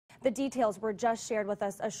The details were just shared with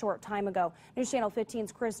us a short time ago. News Channel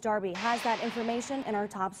 15's Chris Darby has that information in our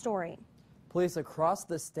top story. Police across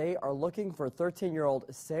the state are looking for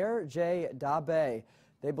 13-year-old Sarah J. Darby.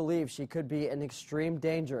 They believe she could be in extreme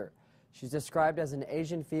danger. She's described as an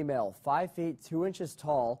Asian female, 5 feet 2 inches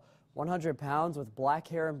tall, 100 pounds, with black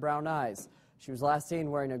hair and brown eyes. She was last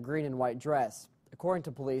seen wearing a green and white dress. According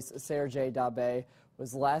to police, Sarah J. Darby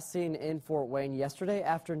was last seen in Fort Wayne yesterday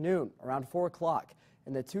afternoon around 4 o'clock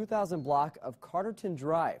in the 2000 block of Carterton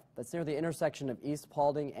Drive. That's near the intersection of East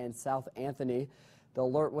Paulding and South Anthony. The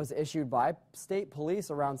alert was issued by state police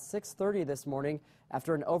around 6:30 this morning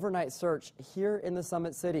after an overnight search here in the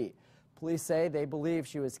Summit City. Police say they believe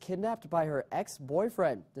she was kidnapped by her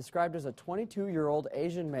ex-boyfriend, described as a 22-year-old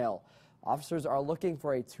Asian male. Officers are looking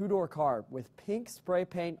for a two-door car with pink spray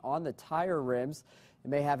paint on the tire rims. It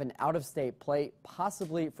may have an out-of-state plate,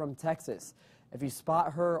 possibly from Texas. If you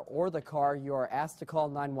spot her or the car, you are asked to call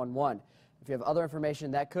 911. If you have other information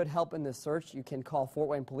that could help in this search, you can call Fort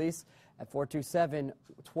Wayne Police at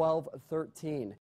 427-1213.